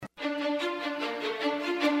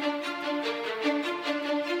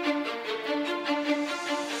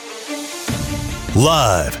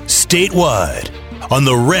Live, statewide, on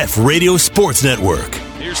the Ref Radio Sports Network.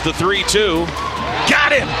 Here's the 3-2.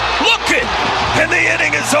 Got him! Looking! And the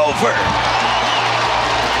inning is over!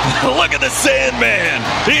 Look at the Sandman!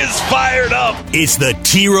 He is fired up! It's the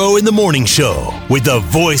T-Row in the Morning Show with the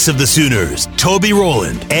voice of the Sooners, Toby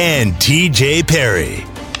Rowland and TJ Perry.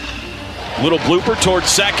 Little blooper towards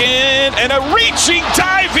second, and a reaching,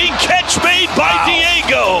 diving catch made by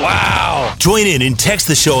Diego. Wow. Join in and text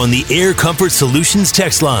the show on the Air Comfort Solutions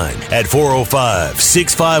text line at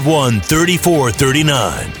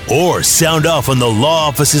 405-651-3439. Or sound off on the law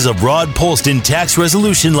offices of Rod Polston Tax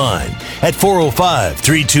Resolution line at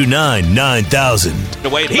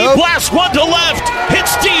 405-329-9000. He blasts one to left,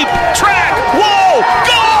 hits deep, track, whoa,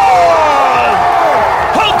 goal!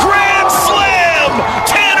 A grand slam!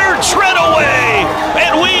 Tanner Treadaway,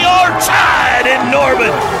 and we are tied in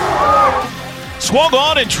Norman. Swung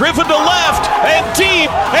on and driven to left and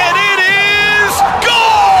deep, and it is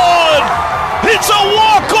gone! It's a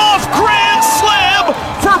walk-off grand slam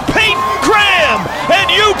for Peyton Graham,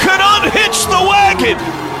 and you can unhitch the wagon.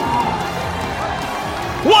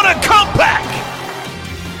 What a comeback!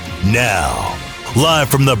 Now, live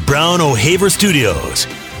from the Brown O'Haver Studios,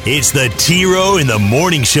 it's the T-Row in the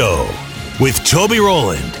Morning Show with Toby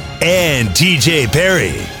Rowland and TJ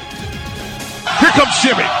Perry. Here comes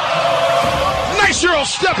Jimmy. Nice Euro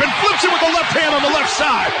step and flips it with the left hand on the left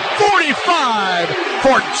side. 45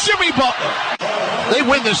 for Jimmy Butler. They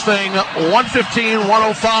win this thing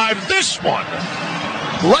 115-105. This one,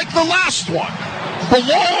 like the last one,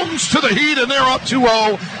 belongs to the Heat, and they're up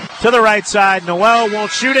 2-0. To the right side, Noel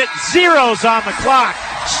won't shoot it. Zeros on the clock.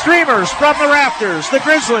 Streamers from the rafters. The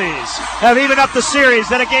Grizzlies have evened up the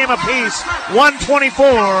series at a game apiece,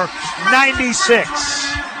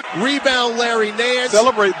 124-96. Rebound, Larry Nance.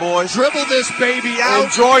 Celebrate, boys. Dribble this baby out.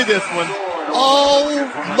 Enjoy this one. Oh,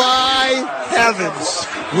 my heavens.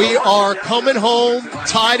 We are coming home,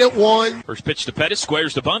 tied at 1. First pitch to Pettis,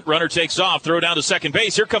 squares the bunt, runner takes off, throw down to second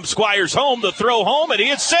base. Here comes Squires home, the throw home, and he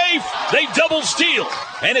is safe. They double steal,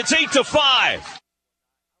 and it's 8-5.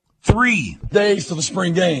 3 days to the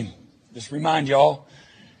spring game. Just remind y'all,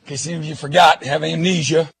 in case any of you forgot, have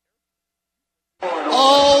amnesia.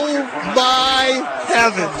 Oh, my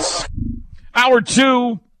heavens. Hour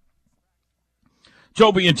 2.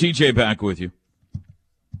 Toby and TJ back with you.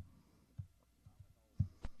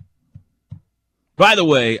 By the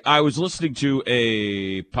way, I was listening to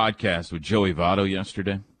a podcast with Joey Votto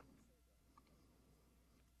yesterday.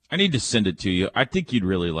 I need to send it to you. I think you'd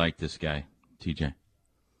really like this guy, TJ.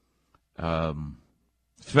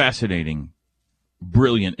 Fascinating,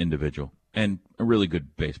 brilliant individual, and a really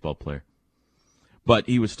good baseball player. But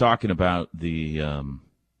he was talking about the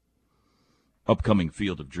upcoming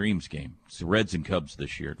Field of Dreams game. It's the Reds and Cubs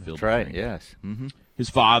this year at Field of Dreams. That's right, yes. Mm-hmm.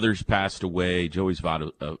 His father's passed away. Joey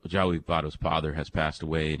Votto's father has passed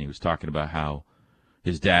away, and he was talking about how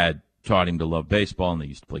his dad taught him to love baseball, and they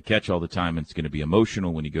used to play catch all the time, and it's going to be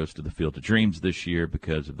emotional when he goes to the Field of Dreams this year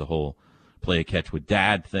because of the whole play a catch with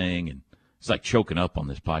dad thing, and it's like choking up on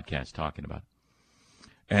this podcast talking about it.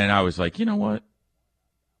 And I was like, you know what?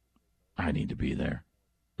 I need to be there.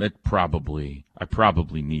 I probably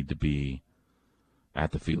need to be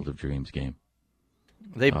at the Field of Dreams game.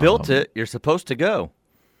 They built it. You're supposed to go.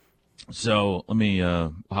 So let me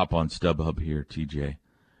hop on StubHub here, TJ.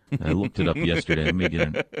 I looked it up yesterday. Let me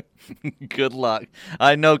get in. Good luck.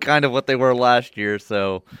 I know kind of what they were last year,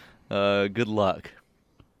 so good luck.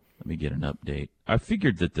 Let me get an update. I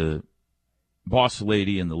figured that the boss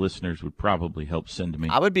lady and the listeners would probably help send me.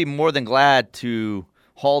 I would be more than glad to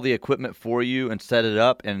haul the equipment for you and set it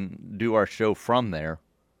up and do our show from there.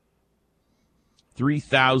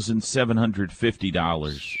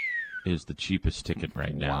 $3,750 is the cheapest ticket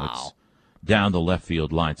right now. Wow. It's down the left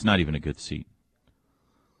field line. It's not even a good seat.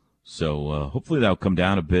 So hopefully that'll come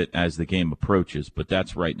down a bit as the game approaches, but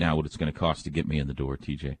that's right now what it's going to cost to get me in the door,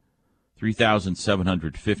 TJ.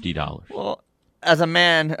 $3,750. Well, as a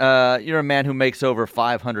man, you're a man who makes over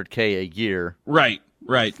 $500K a year. Right.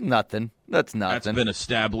 That's nothing. That's been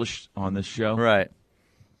established on this show. Right.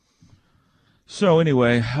 So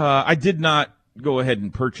anyway, I did not go ahead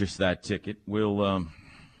and purchase that ticket. We'll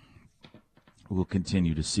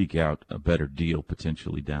continue to seek out a better deal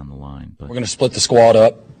potentially down the line. But We're going to split the squad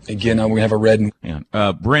up. Again, we're going to have a red and...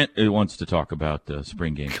 Brent wants to talk about the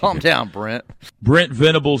spring game. Calm down, Brent. Brent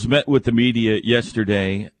Venables met with the media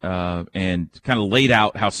yesterday and kind of laid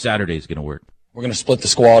out how Saturday is going to work. We're going to split the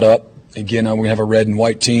squad up. Again, we're going to have a red and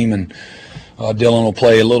white team, and Dylan will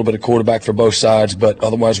play a little bit of quarterback for both sides, but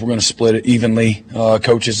otherwise we're going to split it evenly,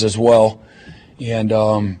 coaches as well. And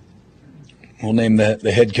we'll name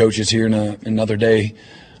the head coaches here in another day.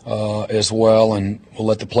 as well, and we'll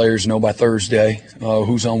let the players know by Thursday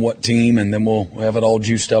who's on what team, and then we'll have it all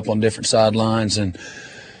juiced up on different sidelines. And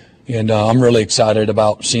I'm really excited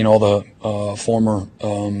about seeing all the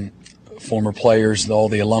former players, all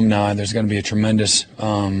the alumni. There's going to be a tremendous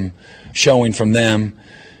showing from them,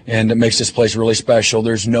 and it makes this place really special.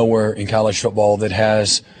 There's nowhere in college football that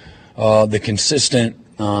has the consistent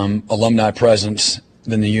alumni presence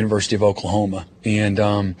than the University of Oklahoma. And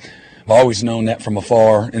I've always known that from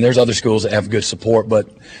afar. And there's other schools that have good support, but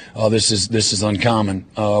this is uncommon,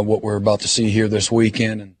 what we're about to see here this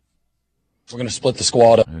weekend. And we're going to split the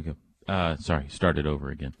squad up. There we go. Sorry, start it over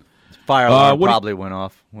again. Fire alarm probably went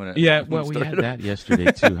off. When it we had that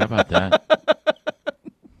yesterday, too. How about that?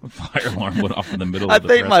 Fire alarm went off in the middle of the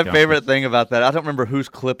press conference. I think my favorite conference. thing about that, I don't remember whose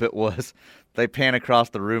clip it was. They pan across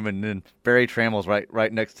the room, and then Barry Trammell's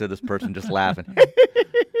right next to this person just laughing.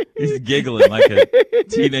 He's giggling like a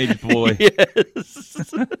teenage boy.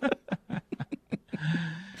 Yes.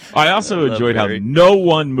 I also enjoyed Barry. how no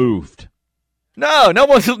one moved. No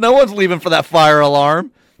one's leaving for that fire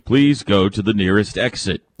alarm. Please go to the nearest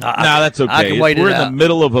exit. No, that's okay. I can wait We're it in the out.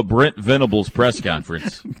 middle of a Brent Venables press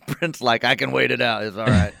conference. Brent's like, I can wait it out. It's all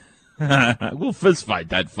right. We'll fist fight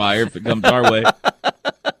that fire if it comes our way.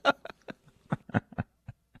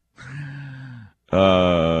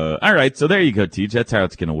 All right, so there you go, Teach. That's how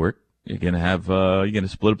it's going to work. You're going to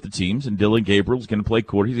split up the teams, and Dylan Gabriel's going to play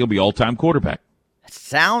quarter. He's going to be all-time quarterback. It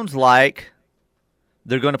sounds like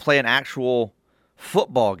they're going to play an actual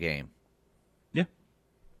football game. Yeah.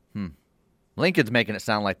 Lincoln's making it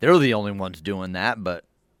sound like they're the only ones doing that, but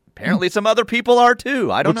apparently some other people are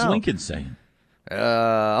too. I don't know. What's Lincoln saying?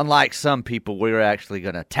 Unlike some people, we're actually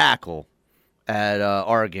going to tackle at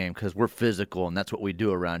our game because we're physical, and that's what we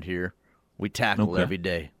do around here. We tackle every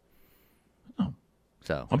day. Oh.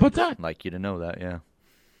 So How about that? I'd like you to know that, yeah.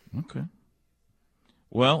 Okay.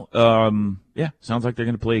 Well, sounds like they're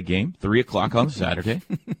going to play a game, 3 o'clock on Saturday.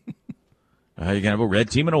 You're going to have a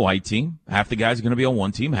red team and a white team. Half the guys are going to be on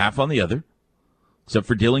one team, half on the other, except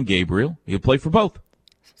for Dylan Gabriel. He'll play for both.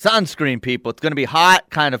 Sunscreen, people. It's going to be hot,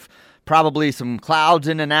 kind of probably some clouds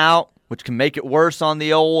in and out, which can make it worse on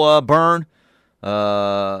the old burn.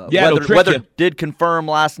 It'll trick weather you. did confirm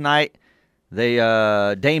last night.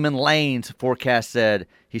 Damon Lane's forecast said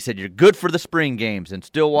you're good for the spring games in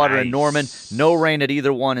Stillwater and Norman. No rain at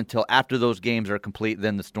either one until after those games are complete.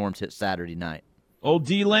 Then the storms hit Saturday night. Old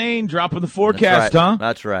D Lane dropping the forecast, huh?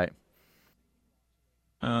 That's right.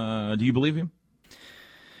 Do you believe him?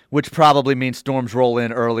 Which probably means storms roll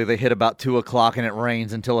in early. They hit about 2 o'clock and it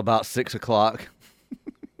rains until about 6 o'clock.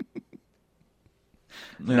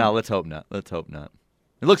 No, let's hope not.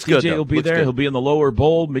 It looks good, TJ though. will be Looks there. good. He'll be in the lower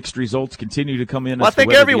bowl. Mixed results continue to come in. Well, I as to think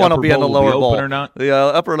whether everyone the will be in the upper lower will be bowl. open or not. The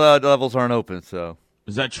upper levels aren't open, so.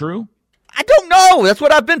 Is that true? I don't know. That's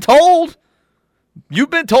what I've been told.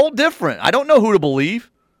 You've been told different. I don't know who to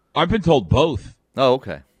believe. I've been told both. Oh,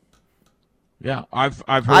 okay. Yeah, I've heard.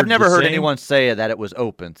 I've never the heard same, anyone say that it was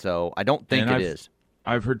open, so I don't think and it is.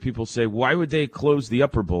 I've heard people say, "Why would they close the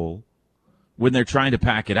upper bowl when they're trying to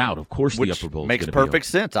pack it out?" Of course, the upper bowl makes is perfect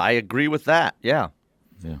sense. I agree with that. Yeah.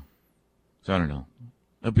 Yeah. So I don't know.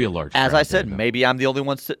 It'll be a large. As crowd I said, there, though. maybe I'm the only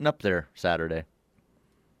one sitting up there Saturday.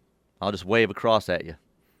 I'll just wave across at you.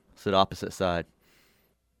 Sit opposite side.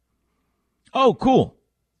 Oh, cool!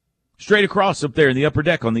 Straight across up there in the upper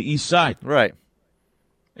deck on the east side. Right.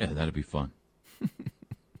 Yeah, that'd be fun.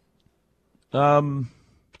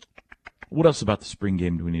 What else about the spring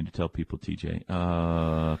game do we need to tell people, TJ?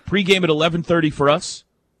 Pre-game at 11:30 for us.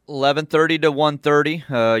 11:30 to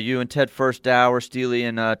 1:30. You and Ted first hour. Steely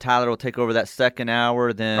and Tyler will take over that second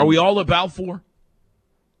hour. Then Are we all at Balfour?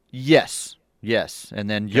 Yes. And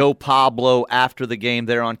then Yo Pablo after the game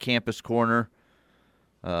there on Campus Corner.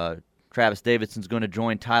 Travis Davidson's going to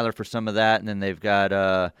join Tyler for some of that, and then they've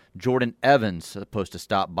got Jordan Evans supposed to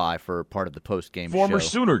stop by for part of the post-game Former show.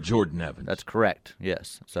 Sooner Jordan Evans. That's correct,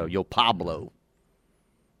 yes. So Yo Pablo.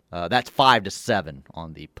 That's 5 to 7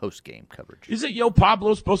 on the post-game coverage. Is it Yo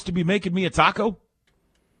Pablo supposed to be making me a taco?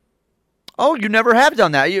 Oh, you never have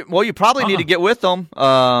done that. You probably need to get with them.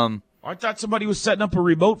 I thought somebody was setting up a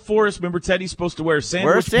remote for us. Remember, Teddy's supposed to wear a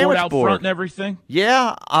sandwich board sandwich out board. front and everything?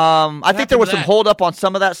 Yeah, I think there was some that? hold up on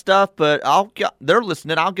some of that stuff, but they're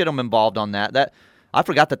listening. I'll get them involved on that. I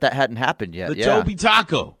forgot that hadn't happened yet. The Toby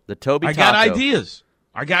Taco. The Toby I Taco.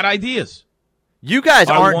 I got ideas. You guys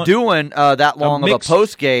I aren't want doing that long of a mixed-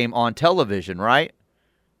 post game on television, right?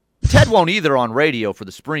 Ted won't either on radio for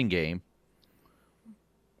the spring game.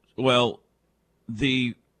 Well,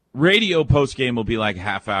 the radio post game will be like a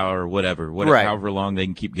half hour or whatever, Right. however long they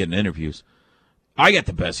can keep getting interviews. I got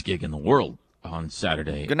the best gig in the world. on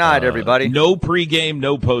Saturday. Good night, everybody. No pregame,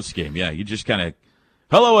 no postgame. Yeah, you just kind of,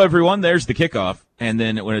 hello, everyone, there's the kickoff. And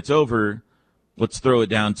then when it's over, let's throw it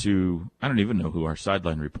down to, I don't even know who our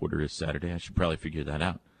sideline reporter is Saturday. I should probably figure that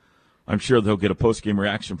out. I'm sure they'll get a postgame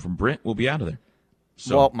reaction from Brent. We'll be out of there.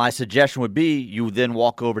 So, well, my suggestion would be you then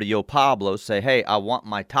walk over to Yo Pablo, say, hey, I want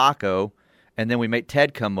my taco, and then we make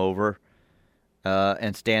Ted come over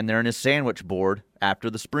and stand there in his sandwich board after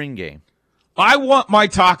the spring game. I want my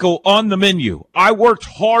taco on the menu. I worked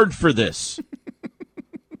hard for this.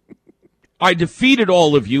 I defeated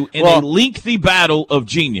all of you in a lengthy battle of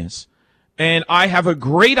genius, and I have a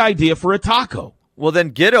great idea for a taco. Well, then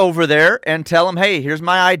get over there and tell them, hey, here's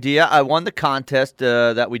my idea. I won the contest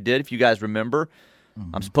that we did, if you guys remember.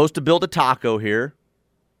 Mm-hmm. I'm supposed to build a taco here.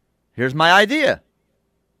 Here's my idea.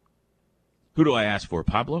 Who do I ask for,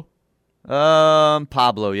 Pablo?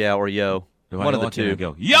 Pablo, yeah, or Yo. One of the two.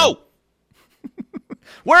 Go, Yo!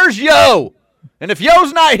 Where's Yo? And if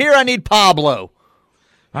Yo's not here, I need Pablo.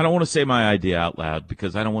 I don't want to say my idea out loud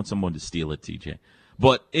because I don't want someone to steal it, TJ.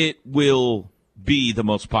 But it will be the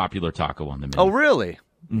most popular taco on the menu. Oh, really?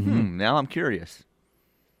 Mm-hmm. Now I'm curious.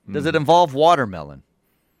 Does it involve watermelon?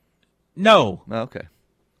 No. Okay.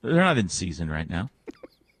 They're not in season right now.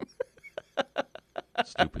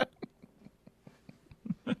 Stupid.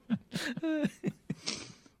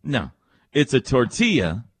 No. It's a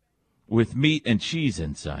tortilla with meat and cheese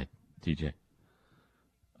inside, TJ.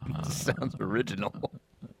 Sounds original.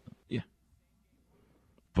 Yeah.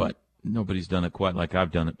 But nobody's done it quite like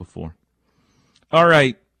I've done it before. All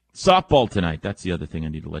right. Softball tonight. That's the other thing I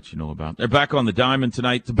need to let you know about. They're back on the diamond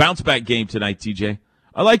tonight. It's a bounce-back game tonight, TJ.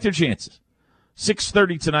 I like their chances.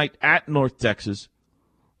 6:30 tonight at North Texas.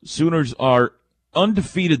 Sooners are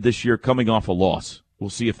undefeated this year coming off a loss. We'll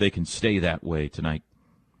see if they can stay that way tonight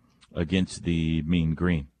against the Mean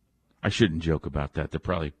Green. I shouldn't joke about that.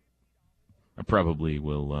 I probably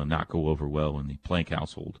will not go over well in the Plank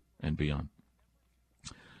household and beyond.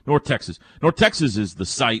 North Texas. North Texas is the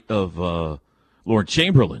site of Lawrence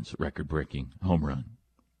Chamberlain's record-breaking home run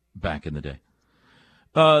back in the day.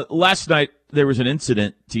 Last night, there was an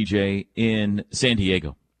incident, TJ, in San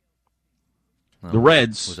Diego. The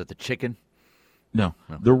Reds... Was it the chicken? No.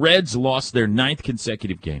 The Reds lost their 9th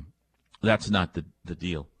consecutive game. That's not the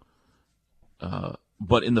deal.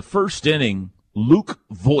 But in the first inning, Luke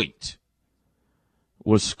Voit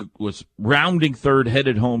was rounding third,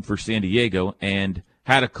 headed home for San Diego, and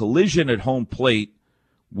had a collision at home plate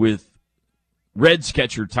with Reds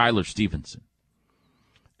catcher Tyler Stevenson.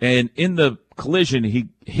 And in the collision, he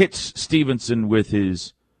hits Stevenson with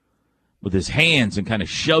his hands and kind of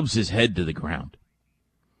shoves his head to the ground.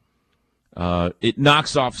 It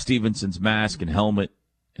knocks off Stevenson's mask and helmet,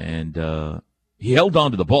 and he held on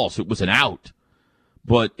to the ball, so it was an out.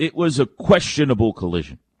 But it was a questionable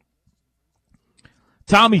collision.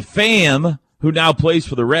 Tommy Pham, who now plays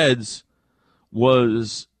for the Reds,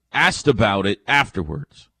 was asked about it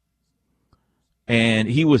afterwards. And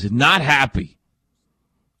he was not happy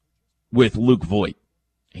with Luke Voit.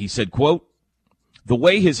 He said, quote, "The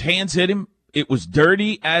way his hands hit him, it was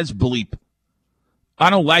dirty as bleep. I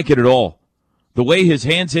don't like it at all. The way his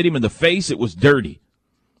hands hit him in the face, it was dirty.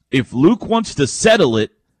 If Luke wants to settle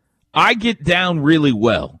it, I get down really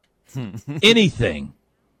well. Anything.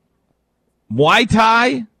 Muay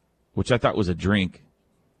Thai," which I thought was a drink,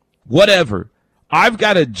 "whatever. I've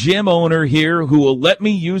got a gym owner here who will let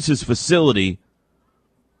me use his facility,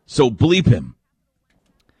 so bleep him."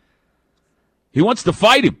 He wants to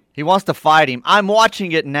fight him. He wants to fight him. I'm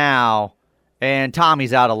watching it now, and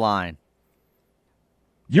Tommy's out of line.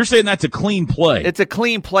 You're saying that's a clean play. It's a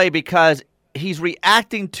clean play because he's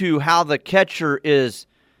reacting to how the catcher is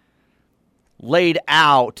laid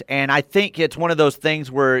out, and I think it's one of those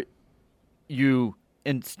things where you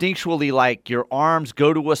instinctually, like, your arms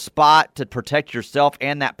go to a spot to protect yourself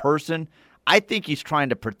and that person. I think he's trying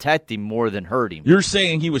to protect him more than hurt him. You're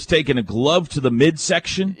saying he was taking a glove to the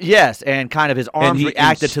midsection? Yes, and kind of his arms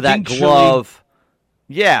reacted to that glove.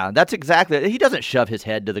 Yeah, that's exactly it. He doesn't shove his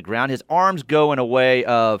head to the ground. His arms go in a way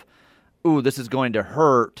of, ooh, this is going to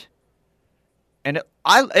hurt. And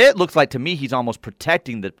it looks like to me he's almost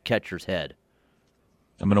protecting the catcher's head.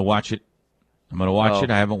 I'm going to watch it. I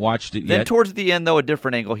haven't watched it yet. Then towards the end, though, a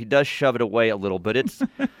different angle. He does shove it away a little, but it's...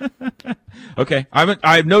 Okay.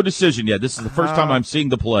 I have no decision yet. This is the first time I'm seeing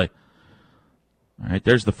the play. All right,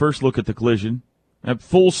 there's the first look at the collision. At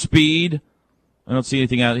full speed. I don't see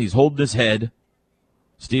anything out. He's holding his head.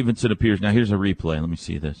 Stevenson appears. Now, here's a replay. Let me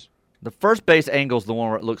see this. The first base angle is the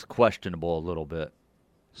one where it looks questionable a little bit.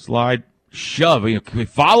 Slide, shove. He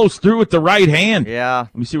follows through with the right hand. Yeah.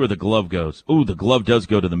 Let me see where the glove goes. Ooh, the glove does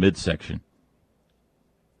go to the midsection.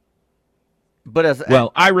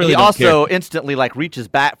 But I really he don't also care. instantly reaches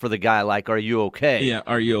back for the guy. Are you okay? Yeah,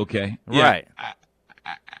 are you okay? Right. Yeah,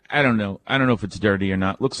 I don't know. I don't know if it's dirty or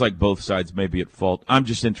not. Looks like both sides may be at fault. I'm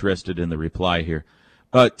just interested in the reply here.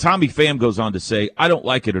 Tommy Pham goes on to say, I don't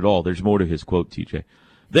like it at all. There's more to his quote, TJ.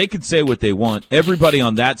 They can say what they want. Everybody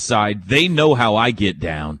on that side, they know how I get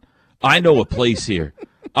down. I know a place here.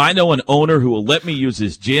 I know an owner who will let me use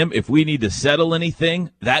his gym. If we need to settle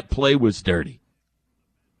anything, that play was dirty.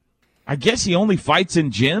 I guess he only fights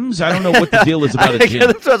in gyms? I don't know what the deal is about a gym.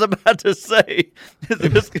 That's what I was about to say.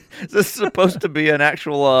 Is this supposed to be an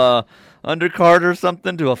actual undercard or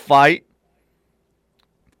something to a fight?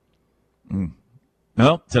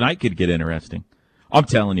 Well, tonight could get interesting. I'm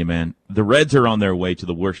telling you, man, the Reds are on their way to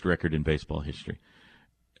the worst record in baseball history.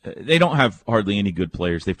 They don't have hardly any good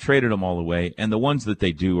players. They've traded them all away, and the ones that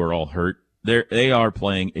they do are all hurt. They are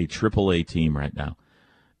playing a AAA team right now.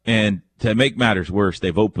 And to make matters worse,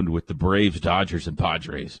 they've opened with the Braves, Dodgers, and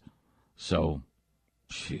Padres. So,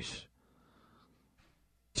 jeez.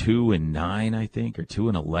 2-9, I think, or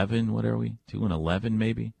 2-11. What are we? 2-11,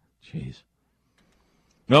 maybe? Jeez.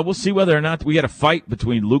 Well, we'll see whether or not we got a fight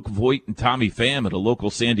between Luke Voigt and Tommy Pham at a local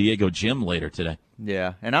San Diego gym later today.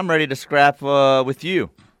 Yeah, and I'm ready to scrap with you.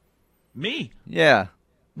 Me? Yeah.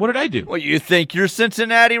 What did I do? Well, you think your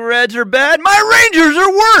Cincinnati Reds are bad? My Rangers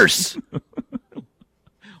are worse!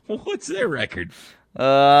 What's their record?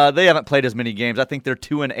 They haven't played as many games. I think they're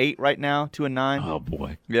 2-8 right now, 2-9. Oh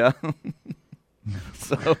boy. Yeah.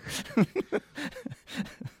 So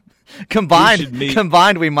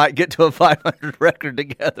combined, we might get to a 500 record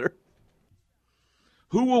together.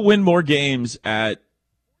 Who will win more games at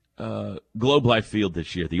Globe Life Field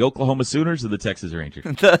this year? The Oklahoma Sooners or the Texas Rangers?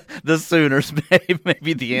 The Sooners may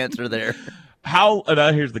be the answer there.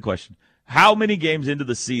 Here's the question. How many games into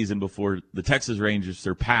the season before the Texas Rangers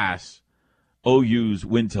surpass OU's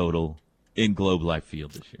win total in Globe Life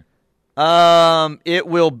Field this year? It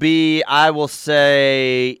will be, I will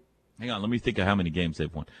say. Hang on, let me think of how many games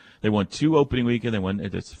they've won. They won 2 opening weekend.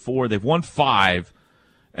 It's 4. They've won 5,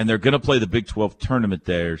 and they're going to play the Big 12 tournament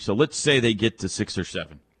there. So let's say they get to 6 or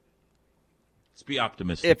 7. Let's be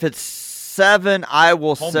optimistic. If it's 7, I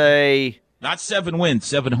will say. Not 7 wins,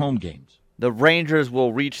 7 home games. The Rangers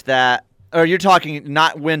will reach that. Or you're talking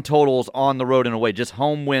not win totals on the road and away, just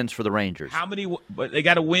home wins for the Rangers. How many? But they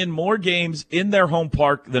got to win more games in their home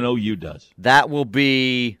park than OU does. That will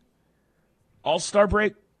be All-Star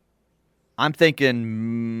break. I'm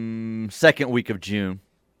thinking second week of June.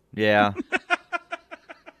 Yeah.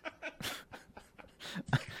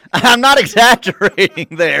 I'm not exaggerating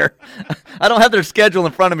there. I don't have their schedule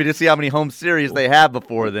in front of me to see how many home series they have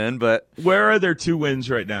before then, but where are their 2 wins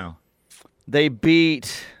right now? They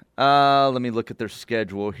beat. Let me look at their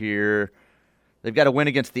schedule here. They've got a win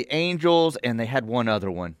against the Angels, and they had one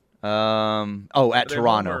other one. At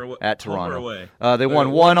Toronto. At Toronto. They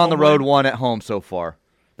won 1 on the road, 1 at home so far.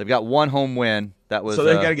 They've got 1 home win. That was so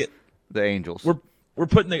they got to get the Angels. We're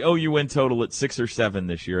putting the OU win total at 6 or 7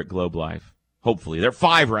 this year at Globe Life. Hopefully, they're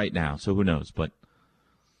 5 right now, so who knows? But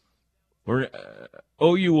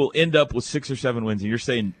OU will end up with 6 or 7 wins, and you're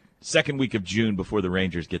saying second week of June before the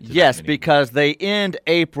Rangers get to yes, because they end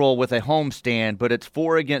April with a homestand, but it's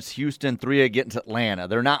 4 against Houston, 3 against Atlanta.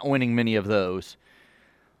 They're not winning many of those.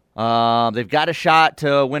 They've got a shot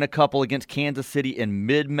to win a couple against Kansas City in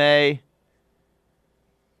mid-May.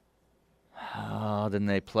 Then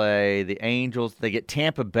they play the Angels. They get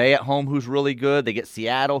Tampa Bay at home, who's really good. They get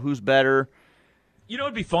Seattle, who's better. You know,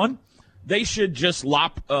 it'd be fun. They should just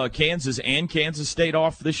lop Kansas and Kansas State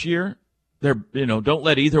off this year. Don't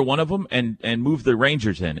let either one of them and move the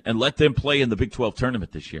Rangers in and let them play in the Big 12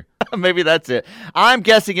 tournament this year. Maybe that's it. I'm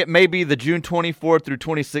guessing it may be the June 24th through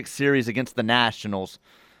 26th series against the Nationals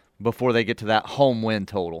before they get to that home win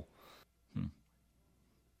total.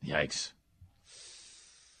 Yikes.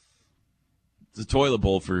 It's a toilet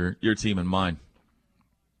bowl for your team and mine.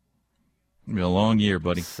 It'll be a long year,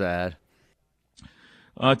 buddy. Sad.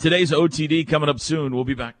 Today's OTD coming up soon. We'll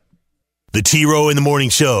be back. The T-Row in the Morning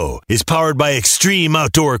Show is powered by Extreme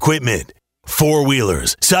Outdoor Equipment.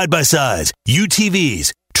 4-wheelers, side-by-sides,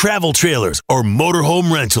 UTVs, travel trailers, or motorhome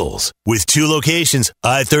rentals. With 2 locations,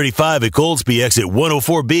 I-35 at Goldsby exit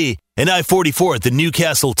 104B and I-44 at the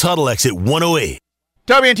Newcastle Tuttle exit 108.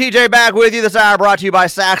 Toby and TJ back with you this hour, brought to you by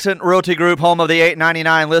Saxon Realty Group, home of the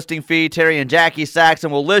 $8.99 listing fee. Terry and Jackie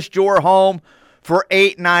Saxon will list your home for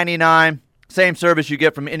 $8.99. Same service you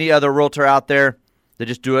get from any other realtor out there. They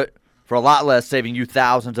just do it for a lot less, saving you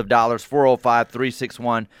thousands of dollars.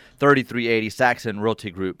 405-361-3380,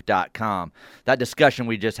 SaxonRealtyGroup.com. That discussion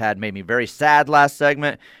we just had made me very sad last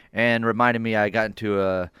segment and reminded me I got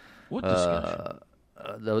into What discussion?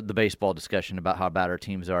 the baseball discussion about how bad our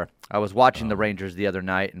teams are. I was watching the Rangers the other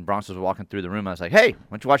night, and Bronx was walking through the room. I was like, hey, why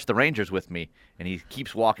don't you watch the Rangers with me? And he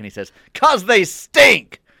keeps walking. He says, 'cause they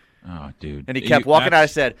stink. Oh, dude. And he kept walking. And I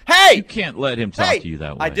said, hey. You can't let him talk to you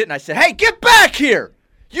that way. I didn't. I said, hey, get back here.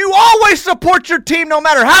 You always support your team no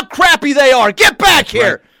matter how crappy they are. Get back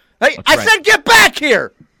here. Right. Hey, I said get back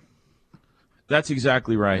here. That's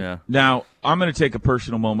exactly right. Yeah. Now, I'm going to take a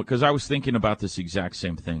personal moment because I was thinking about this exact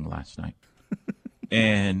same thing last night.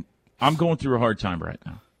 And I'm going through a hard time right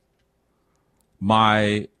now.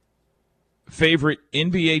 My favorite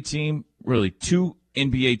NBA team, really 2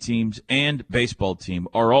 NBA teams and baseball team,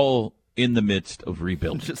 are all in the midst of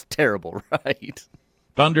rebuilding. Just terrible, right?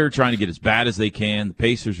 Thunder trying to get as bad as they can. The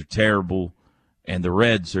Pacers are terrible. And the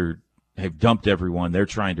Reds have dumped everyone. They're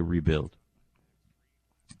trying to rebuild.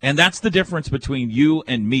 And that's the difference between you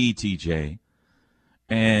and me, TJ,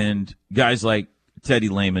 and guys like Teddy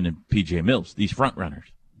Lehman and PJ Mills, these front runners.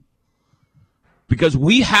 Because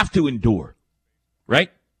we have to endure, right?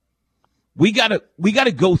 We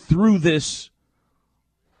gotta go through this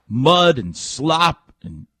mud and slop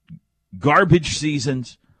and garbage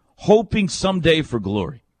seasons, hoping someday for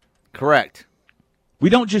glory. Correct. We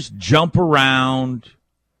don't just jump around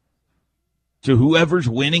to whoever's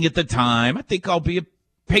winning at the time. I think I'll be a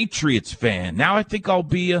Patriots fan. Now I think I'll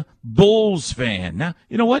be a Bulls fan. Now,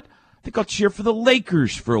 you know what? I think I'll cheer for the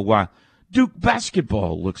Lakers for a while. Duke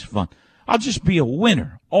basketball looks fun. I'll just be a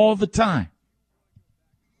winner all the time.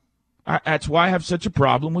 That's why I have such a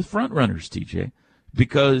problem with front runners, TJ,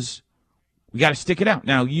 because we got to stick it out.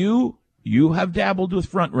 Now, you have dabbled with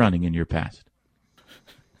front running in your past.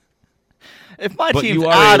 If my team's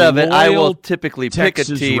out of it, I will typically pick a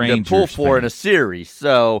team to pull for in a series.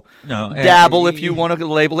 So dabble if you want to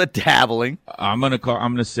label it dabbling. I'm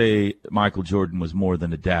gonna say Michael Jordan was more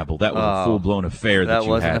than a dabble. That was a full-blown affair that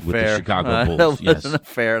you had with the Chicago Bulls. That was an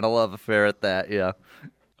affair and a love affair at that, yeah.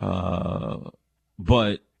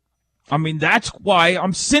 But I mean, that's why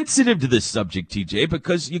I'm sensitive to this subject, TJ,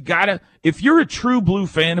 because if you're a true blue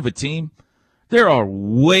fan of a team, there are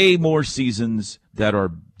way more seasons that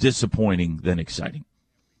are disappointing than exciting.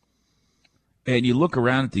 And you look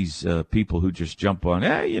around at these people who just jump on,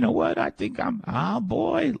 hey, you know what? I think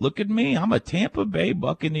boy, look at me. I'm a Tampa Bay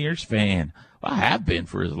Buccaneers fan. I have been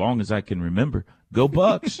for as long as I can remember. Go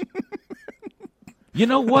Bucks. You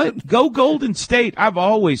know what? Go Golden State. I've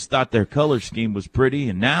always thought their color scheme was pretty,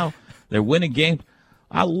 and now they're winning games.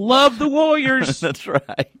 I love the Warriors. That's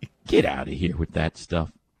right. Get out of here with that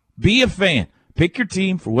stuff. Be a fan. Pick your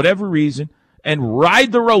team for whatever reason and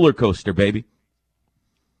ride the roller coaster, baby.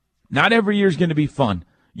 Not every year is going to be fun.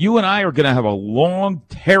 You and I are going to have a long,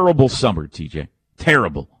 terrible summer, TJ.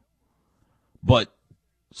 Terrible. But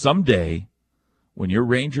someday, when your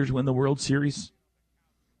Rangers win the World Series,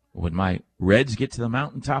 when my Reds get to the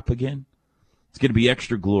mountaintop again, it's going to be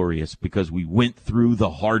extra glorious because we went through the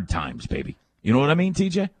hard times, baby. You know what I mean,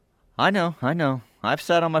 TJ? I know. I've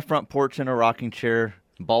sat on my front porch in a rocking chair,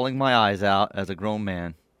 bawling my eyes out as a grown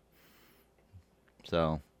man.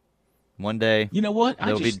 So, one day, you know what?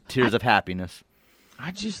 There'll be tears of happiness.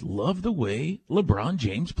 I just love the way LeBron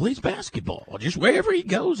James plays basketball. Just wherever he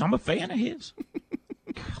goes, I'm a fan of his.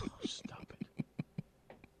 Stop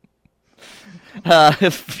it.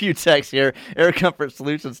 A few texts here. Air Comfort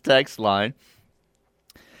Solutions text line.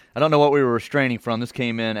 I don't know what we were restraining from. This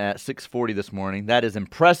came in at 6:40 this morning. That is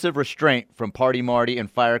impressive restraint from Party Marty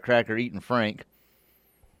and Firecracker Eatin' Frank.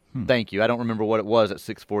 Thank you. I don't remember what it was at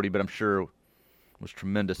 6:40, but I'm sure it was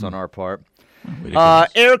tremendous on our part.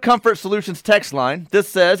 Air Comfort Solutions text line. This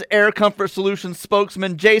says Air Comfort Solutions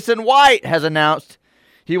spokesman Jason White has announced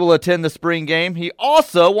he will attend the spring game. He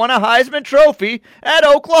also won a Heisman Trophy at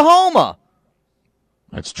Oklahoma.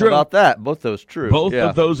 That's true. How about that? Both those true. Both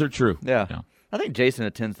of those are true. Yeah. I think Jason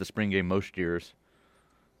attends the spring game most years.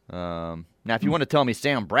 Now, if you want to tell me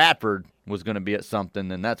Sam Bradford was going to be at something,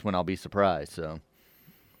 then that's when I'll be surprised. So,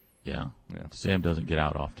 yeah. Sam doesn't get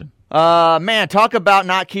out often. Man, talk about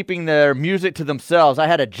not keeping their music to themselves. I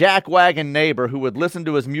had a jackwagon neighbor who would listen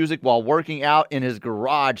to his music while working out in his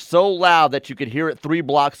garage so loud that you could hear it 3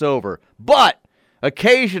 blocks over. But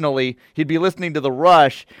occasionally, he'd be listening to The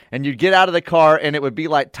Rush, and you'd get out of the car, and it would be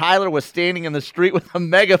like Tyler was standing in the street with a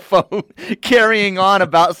megaphone carrying on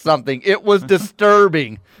about something. It was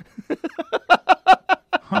disturbing.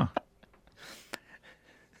 Huh.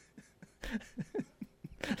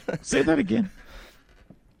 Say that again.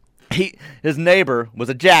 His neighbor was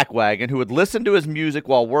a jackwagon who would listen to his music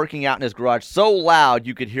while working out in his garage so loud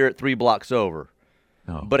you could hear it 3 blocks over.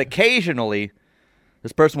 Oh. But occasionally,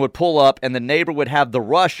 this person would pull up and the neighbor would have The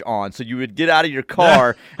Rush on, so you would get out of your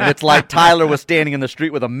car and it's like Tyler was standing in the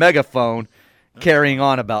street with a megaphone carrying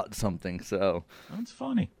on about something. So that's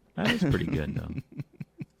funny. That is pretty good, though.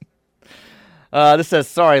 This says,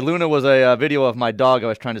 sorry, Luna was a video of my dog I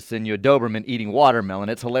was trying to send you, a Doberman, eating watermelon.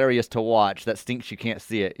 It's hilarious to watch. That stinks you can't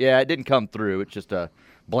see it. Yeah, it didn't come through. It's just a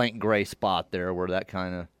blank gray spot there where that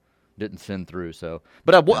kind of didn't send through. So,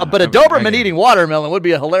 But a Doberman eating watermelon would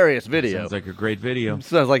be a hilarious video. Sounds like a great video.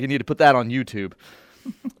 Sounds like you need to put that on YouTube.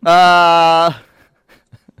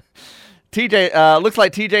 TJ, looks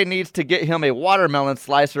like TJ needs to get him a watermelon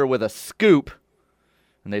slicer with a scoop.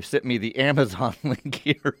 And they've sent me the Amazon link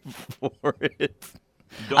here for it.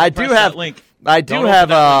 I do have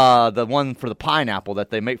the one for the pineapple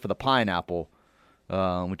that they make for the pineapple,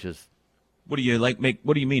 which is. What do you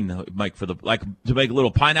What do you mean, Mike? To make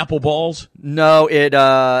little pineapple balls? No, it.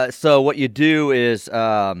 So what you do is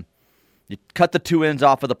you cut the two ends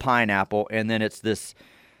off of the pineapple, and then it's this.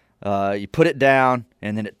 You put it down,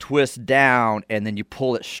 and then it twists down, and then you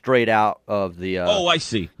pull it straight out of the. Oh, I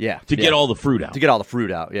see. Yeah, get all the fruit out. To get all the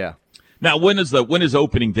fruit out, yeah. Now, when is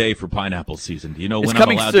opening day for pineapple season? Do you know when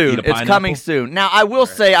I'm allowed soon. to eat a pineapple? It's coming soon. Now, I will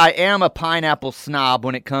say I am a pineapple snob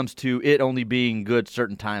when it comes to it only being good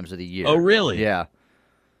certain times of the year. Oh, really? Yeah.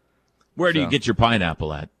 Where do you get your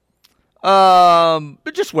pineapple at?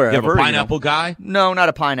 But just wherever. You have a pineapple guy? No, not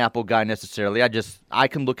a pineapple guy necessarily. I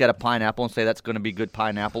can look at a pineapple and say that's going to be good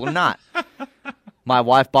pineapple or not. My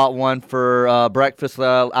wife bought one for breakfast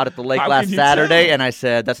out at the lake last Saturday, and I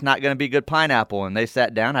said, that's not going to be good pineapple. And they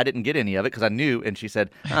sat down. I didn't get any of it because I knew, and she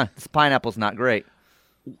said, this pineapple's not great.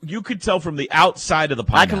 You could tell from the outside of the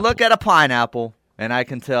pineapple. I can look at a pineapple, and I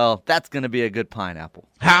can tell that's going to be a good pineapple.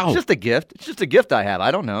 How? It's just a gift. It's just a gift I have.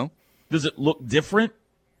 I don't know. Does it look different?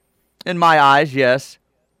 In my eyes, yes.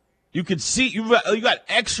 You can see, you got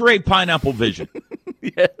X-ray pineapple vision.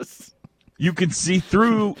 Yes. You can see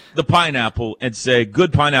through the pineapple and say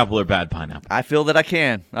good pineapple or bad pineapple. I feel that I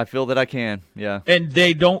can. Yeah. And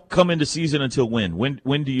they don't come into season until when?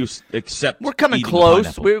 When do you accept? We're coming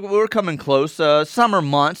close. We're coming close. Summer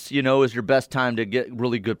months, is your best time to get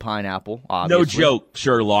really good pineapple. Obviously. No joke,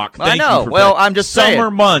 Sherlock. I know. Well, I'm just saying. Summer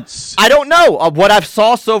months. I don't know. What I've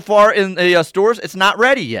saw so far in the stores, it's not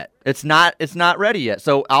ready yet. It's not ready yet.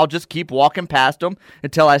 So I'll just keep walking past them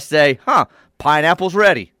until I say, pineapple's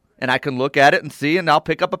ready. And I can look at it and see, and I'll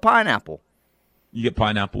pick up a pineapple. You get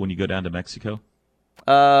pineapple when you go down to Mexico?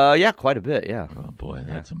 Yeah, quite a bit, yeah. Oh, boy,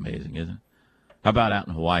 that's amazing, isn't it? How about out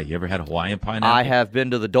in Hawaii? You ever had Hawaiian pineapple? I have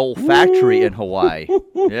been to the Dole factory in Hawaii.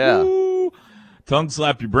 Yeah. Tongue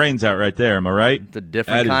slap your brains out right there, am I right? It's a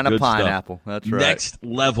different kind of pineapple. Stuff. That's right. Next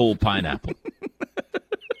level pineapple.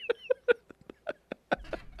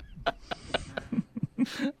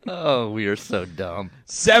 Oh, we are so dumb.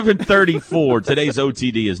 7:34. Today's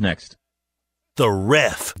OTD is next. The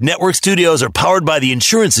Ref. Network studios are powered by the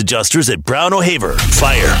insurance adjusters at Brown O'Haver.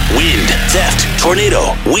 Fire, wind, theft,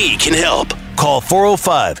 tornado. We can help. Call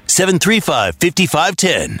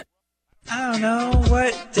 405-735-5510. I don't know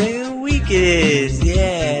what day of the week it is.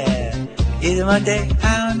 Yeah. Is it Monday?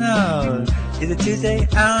 I don't know. Is it Tuesday?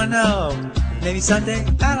 I don't know. Maybe Sunday?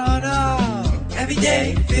 I don't know. Every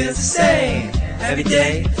day feels the same. Every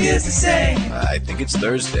day feels the same. I think it's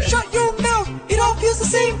Thursday. Shut your mouth. It all feels the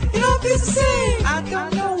same. It all feels the same. I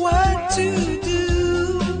don't know what to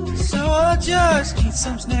do. So I'll just eat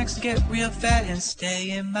some snacks, get real fat, and stay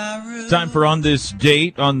in my room. Time for On This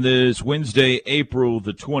Date on this Wednesday, April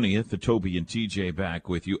the 20th. The Toby and TJ back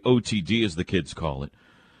with you. OTD as the kids call it.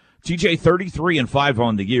 TJ 33-5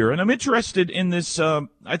 on the year. And I'm interested in this. I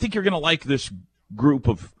think you're going to like this group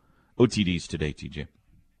of OTDs today, TJ.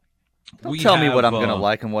 Don't tell me what I'm going to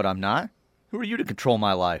like and what I'm not. Who are you to control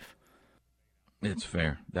my life? It's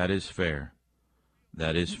fair. That is fair.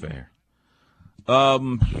 Let's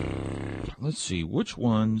see. Which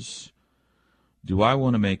ones do I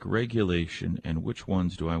want to make regulation and which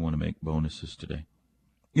ones do I want to make bonuses today?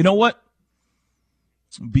 You know what?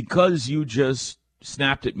 Because you just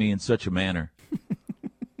snapped at me in such a manner.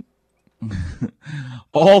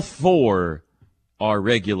 All four are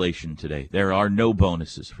regulation today. There are no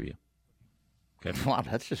bonuses for you. Okay. Wow,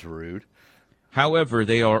 that's just rude. However,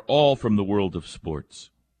 they are all from the world of sports.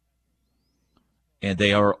 And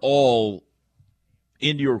they are all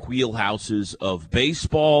in your wheelhouses of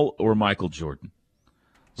baseball or Michael Jordan.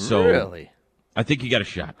 So really? I think you got a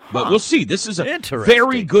shot. But we'll see. This is a Interesting.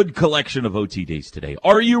 very good collection of OTDs today.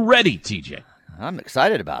 Are you ready, TJ? I'm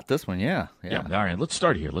excited about this one, yeah. All right, let's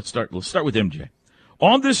start here. Let's start with MJ.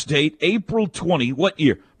 On this date, April 20, what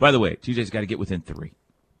year? By the way, TJ's got to get within 3.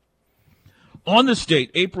 On this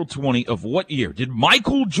date, April 20 of what year did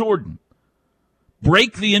Michael Jordan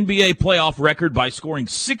break the NBA playoff record by scoring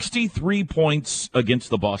 63 points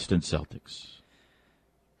against the Boston Celtics?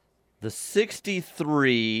 The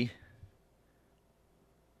 63.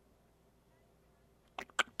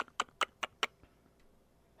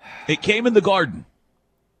 It came in the Garden.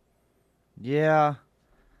 Yeah.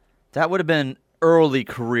 That would have been early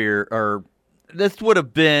career, or this would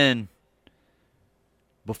have been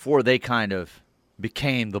before they kind of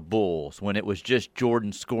became the Bulls, when it was just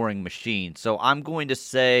Jordan scoring machine. So I'm going to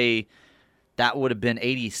say that would have been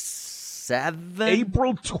 87.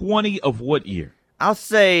 April 20 of what year? I'll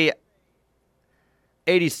say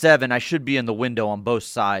 87. I should be in the window on both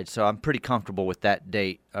sides, so I'm pretty comfortable with that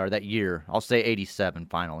date or that year. I'll say 87,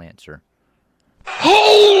 final answer.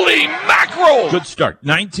 Holy mackerel! Good start.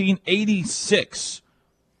 1986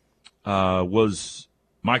 was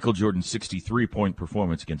Michael Jordan's 63-point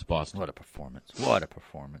performance against Boston. What a performance. What a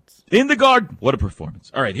performance. In the Garden. What a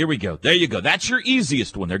performance. All right, here we go. There you go. That's your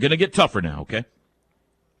easiest one. They're going to get tougher now, okay?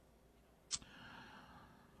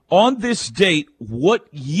 On this date,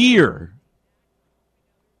 what year,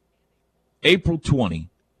 April 20,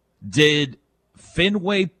 did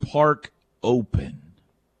Fenway Park open?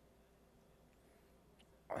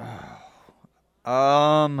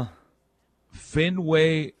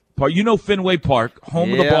 Fenway Park. You know Fenway Park,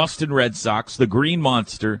 home of the Boston Red Sox, the Green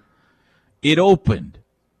Monster. It opened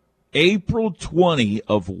April 20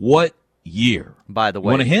 of what year? By the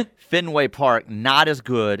way, want a hint? Fenway Park, not as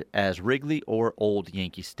good as Wrigley or Old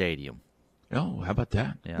Yankee Stadium. Oh, how about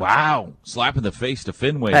that? Yeah. Wow. Slap in the face to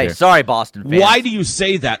Fenway Hey, there. sorry, Boston fans. Why do you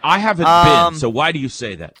say that? I haven't been, so why do you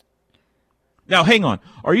say that? Now, hang on.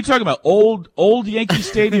 Are you talking about old Yankee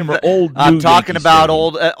Stadium or old I'm new talking Yankee about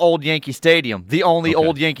Stadium? old Yankee Stadium, the only Okay.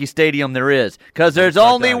 old Yankee Stadium there is, because there's Let's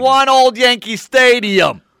start only that again. one old Yankee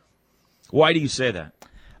Stadium. Why do you say that?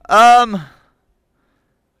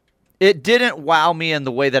 It didn't wow me in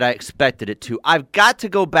the way that I expected it to. I've got to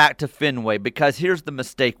go back to Fenway because here's the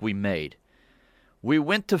mistake we made. We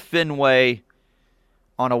went to Fenway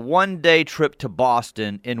on a one-day trip to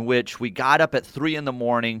Boston in which we got up at 3 in the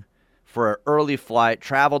morning for an early flight,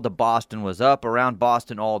 traveled to Boston, was up around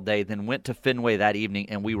Boston all day, then went to Fenway that evening,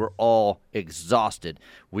 and we were all exhausted.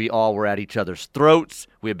 We all were at each other's throats.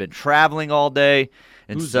 We had been traveling all day.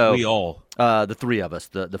 And Who's so we all? the three of us,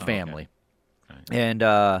 the family.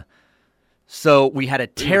 And so we had a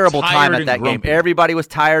terrible time at that game. Everybody was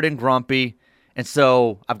tired and grumpy. And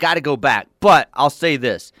so I've got to go back. But I'll say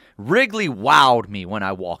this. Wrigley wowed me when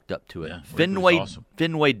I walked up to it.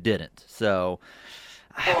 Fenway didn't. So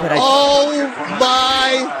oh,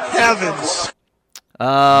 my heavens.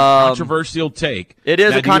 Controversial take. It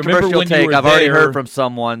is now, a controversial take. I've already heard from from.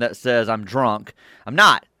 someone that says I'm drunk. I'm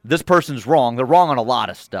not. This person's wrong. They're wrong on a lot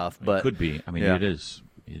of stuff. But It could be. I mean, yeah. it is.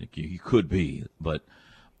 You could be. But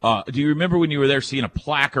do you remember when you were there seeing a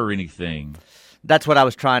plaque or anything? That's what I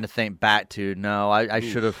was trying to think back to. No, I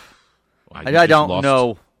should have. Well, I don't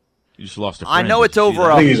know. You just lost a I friend. know it's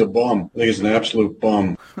over. I think he's a bum. I think he's an absolute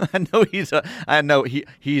bum. I know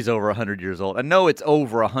he's over 100 years old. I know it's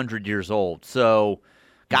over 100 years old. So,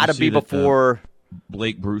 got to be before.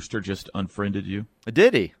 Blake Brewster just unfriended you.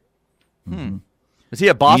 Did he? Is he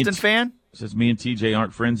a Boston fan? Says me and TJ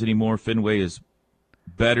aren't friends anymore. Fenway is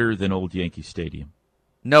better than old Yankee Stadium.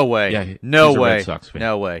 No way. Yeah, no he's a way. Red Sox fan.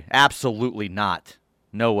 No way. Absolutely not.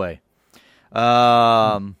 No way.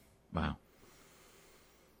 Wow.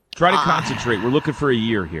 Try to concentrate. We're looking for a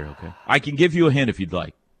year here, okay? I can give you a hint if you'd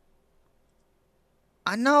like.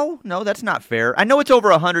 No, that's not fair. I know it's over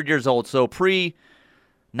 100 years old, so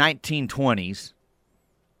pre-1920s.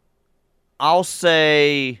 I'll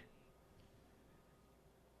say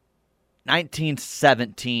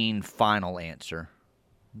 1917 final answer.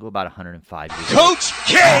 Go about 105 years. Coach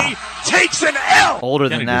K takes an L. Older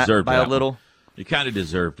than Kinda that deserved by that a little. one. You kind of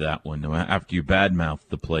deserved that one after you badmouthed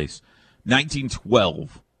the place.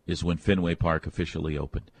 1912 is when Fenway Park officially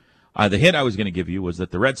opened. The hint I was going to give you was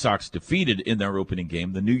that the Red Sox defeated in their opening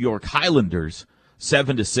game the New York Highlanders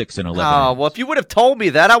 7-6 in 11. Oh, well, if you would have told me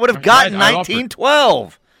that, I would have gotten I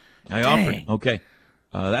 1912. I offered. Okay.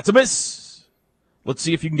 That's a miss. Let's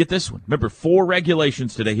see if you can get this one. Remember, 4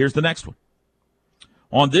 regulations today. Here's the next one.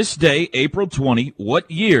 On this day, April 20,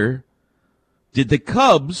 what year did the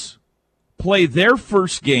Cubs play their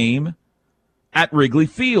first game at Wrigley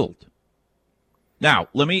Field? Now,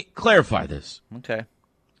 let me clarify this. Okay.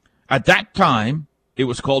 At that time, it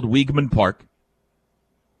was called Weigman Park,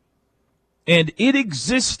 and it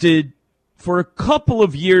existed for a couple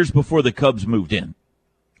of years before the Cubs moved in.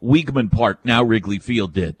 Weigman Park, now Wrigley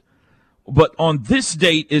Field, did. But on this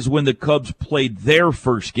date is when the Cubs played their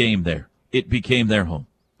first game there. It became their home.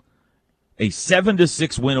 A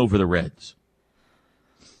 7-6 win over the Reds.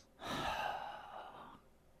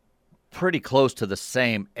 Pretty close to the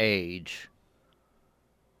same age.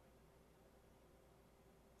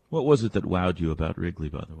 What was it that wowed you about Wrigley,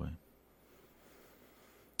 by the way?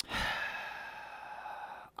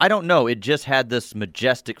 I don't know. It just had this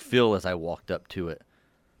majestic feel as I walked up to it.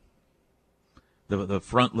 The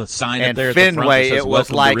front sign and up there at Fenway, the front that says, it was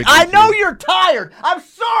 "Welcome to like, Wrigley I know Field." you're tired. I'm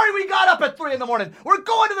sorry we got up at 3 a.m. We're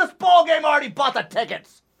going to this ball game. I already bought the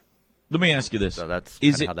tickets. Let me ask you this. So that's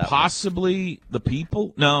is kinda it how that possibly the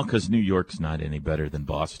people? No, because New York's not any better than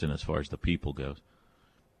Boston as far as the people goes.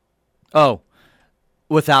 Oh,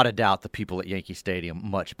 without a doubt, the people at Yankee Stadium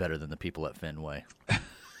much better than the people at Fenway.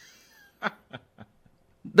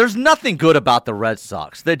 There's nothing good about the Red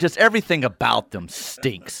Sox. They're just everything about them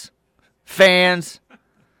stinks. Fans.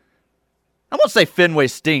 I won't say Fenway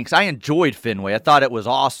stinks. I enjoyed Fenway. I thought it was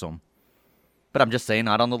awesome. But I'm just saying,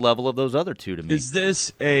 not on the level of those other two to me. Is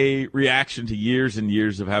this a reaction to years and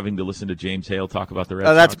years of having to listen to James Hale talk about the Red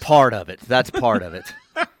Sox? That's part of it. That's part of it.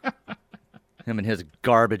 Him and his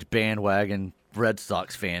garbage bandwagon Red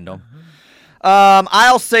Sox fandom.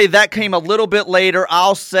 I'll say that came a little bit later.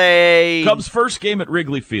 I'll say Cubs' first game at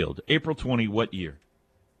Wrigley Field, April 20, what year?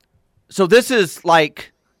 So this is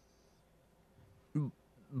like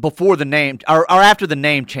before the name, or after the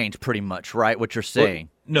name change, pretty much, right? What you're saying?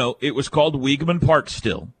 Well, no, it was called Weeghman Park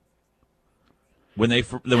still. When they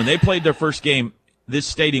played their first game, this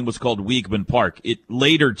stadium was called Weeghman Park. It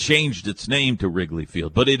later changed its name to Wrigley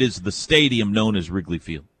Field, but it is the stadium known as Wrigley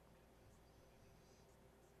Field.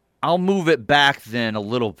 I'll move it back then a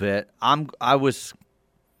little bit. I was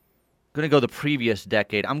going to go the previous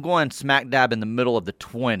decade. I'm going smack dab in the middle of the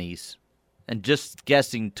 20s, and just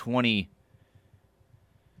guessing 20.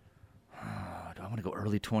 Do I want to go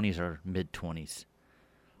early 20s or mid 20s?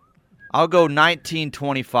 I'll go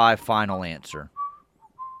 1925. Final answer.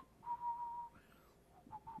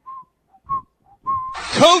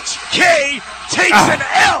 Coach K takes an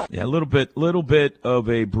L. Yeah, a little bit of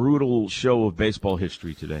a brutal show of baseball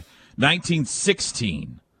history today.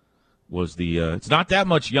 1916 was the. It's not that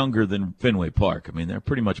much younger than Fenway Park. I mean, they're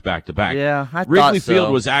pretty much back to back. Yeah, I Wrigley thought so.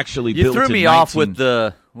 Field was actually built. You threw me in off with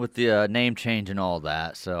the name change and all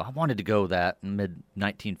that, so I wanted to go that mid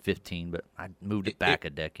 1915, but I moved it back a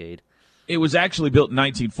decade. It was actually built in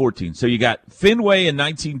 1914. So you got Fenway in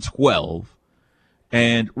 1912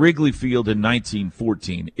 and Wrigley Field in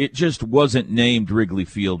 1914. It just wasn't named Wrigley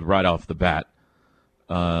Field right off the bat.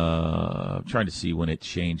 I'm trying to see when it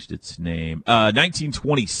changed its name.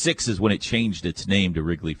 1926 is when it changed its name to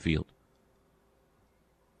Wrigley Field.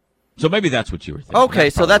 So maybe that's what you were thinking. Okay,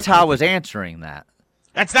 so that's how I was answering that.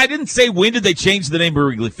 I didn't say when did they change the name of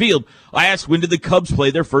Wrigley Field. I asked when did the Cubs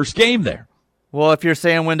play their first game there. Well, if you're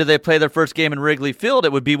saying when did they play their first game in Wrigley Field,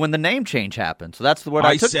 it would be when the name change happened. So that's what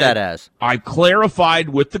I took that as. I clarified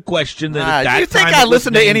with the question that at that you think time I it was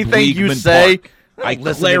listen to named anything you Weeghman say? Park. I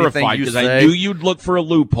clarified because I knew you'd look for a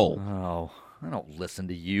loophole. Oh, I don't listen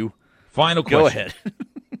to you. Final question. Go ahead.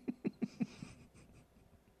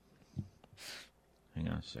 Hang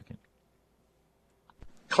on a second.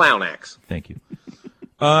 Clown axe. Thank you.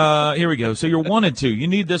 Here we go. So you're 1-2. You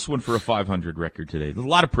need this one for a 500 record today. There's a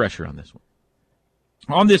lot of pressure on this one.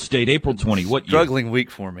 On this date, April 20, what year? Struggling week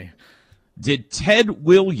for me. Did Ted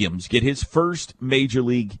Williams get his first major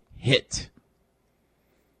league hit?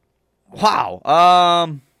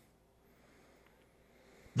 Wow.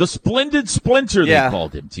 The Splendid Splinter, Yeah. they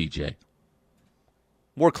called him, TJ.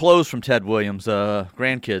 Wore clothes from Ted Williams.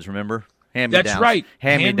 Grandkids, remember? Hand-me-downs. That's right.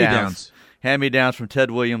 Hand-me-downs. Hand-me-downs from Ted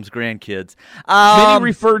Williams' grandkids. Many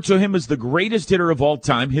referred to him as the greatest hitter of all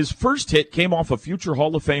time. His first hit came off a future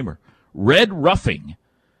Hall of Famer, Red Ruffing,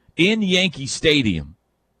 in Yankee Stadium.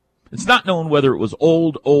 It's not known whether it was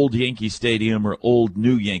old Yankee Stadium or old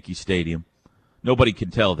new Yankee Stadium. Nobody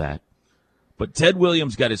can tell that. But Ted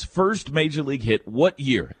Williams got his first major league hit what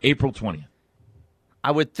year? April 20th.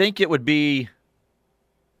 I would think it would be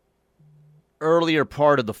earlier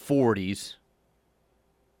part of the 40s.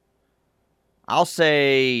 I'll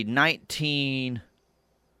say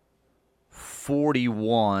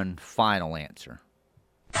 1941, final answer.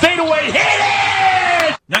 Fadeaway hit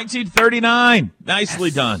it! 1939.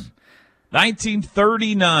 Nicely done.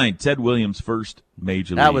 1939. Ted Williams' first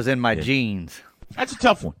major league. That was in my hit. genes. That's a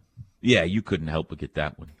tough one. Yeah, you couldn't help but get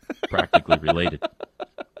that one. Practically related.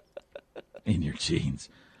 In your genes.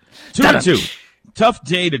 2-2. Tough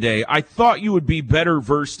day today. I thought you would be better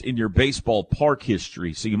versed in your baseball park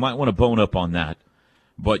history, so you might want to bone up on that.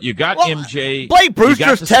 But you got MJ. Blake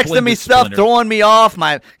Brewster's texting me Splendid stuff, Splinter. throwing me off.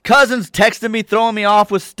 My cousin's texting me, throwing me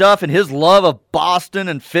off with stuff, and his love of Boston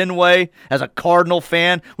and Fenway as a Cardinal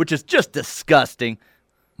fan, which is just disgusting.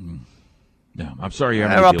 No, I'm sorry.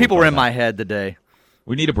 People were in my head today.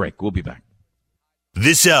 We need a break. We'll be back.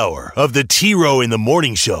 This hour of the T-Row in the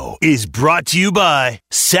Morning Show is brought to you by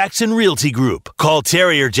Saxon Realty Group. Call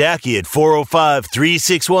Terry or Jackie at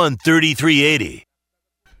 405-361-3380.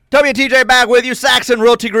 WTJ back with you. Saxon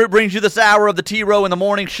Realty Group brings you this hour of the T-Row in the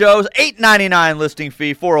Morning Show. $8.99 listing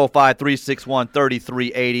fee,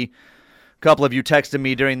 405-361-3380. A couple of you texted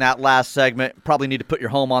me during that last segment. Probably need to put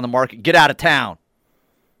your home on the market. Get out of town.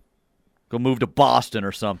 Go move to Boston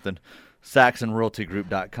or something.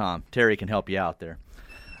 SaxonRealtyGroup.com. Terry can help you out there.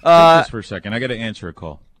 Take this for a second. I got to answer a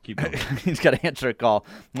call. Keep going. He's got to answer a call.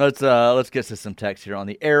 Let's get to some text here on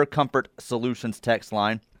the Air Comfort Solutions text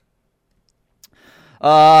line.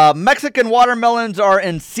 Mexican watermelons are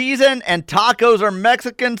in season and tacos are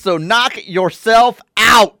Mexican, so knock yourself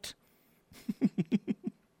out.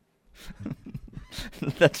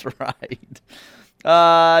 That's right.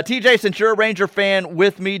 TJ, since you're a Ranger fan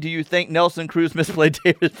with me, do you think Nelson Cruz misplayed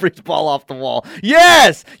David Freese' ball off the wall?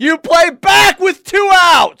 Yes! You play back with 2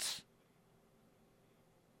 outs!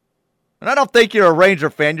 And I don't think you're a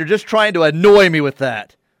Ranger fan. You're just trying to annoy me with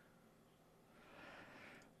that.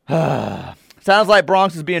 Sounds like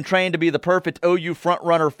Bronx is being trained to be the perfect OU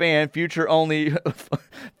frontrunner fan, future only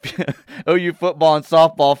OU football and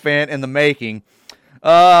softball fan in the making.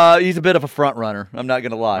 He's a bit of a front runner. I'm not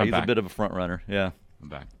going to lie. He's a bit of a front runner. Yeah. I'm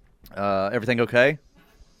back. Everything okay?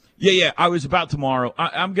 Yeah. I was about tomorrow.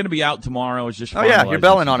 I'm going to be out tomorrow. It's just you're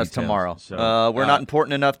bailing on us details. Tomorrow. So, we're not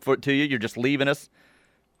important enough to you. You're just leaving us.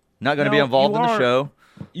 Not going to be involved in the show.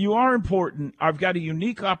 You are important. I've got a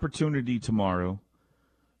unique opportunity tomorrow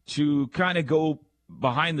to kind of go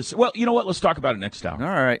behind the. Well, you know what? Let's talk about it next hour.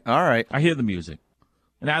 All right. I hear the music.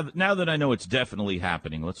 Now that I know it's definitely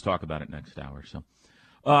happening, let's talk about it next hour. So,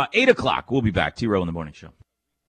 8 o'clock, we'll be back. T-Row in the Morning Show.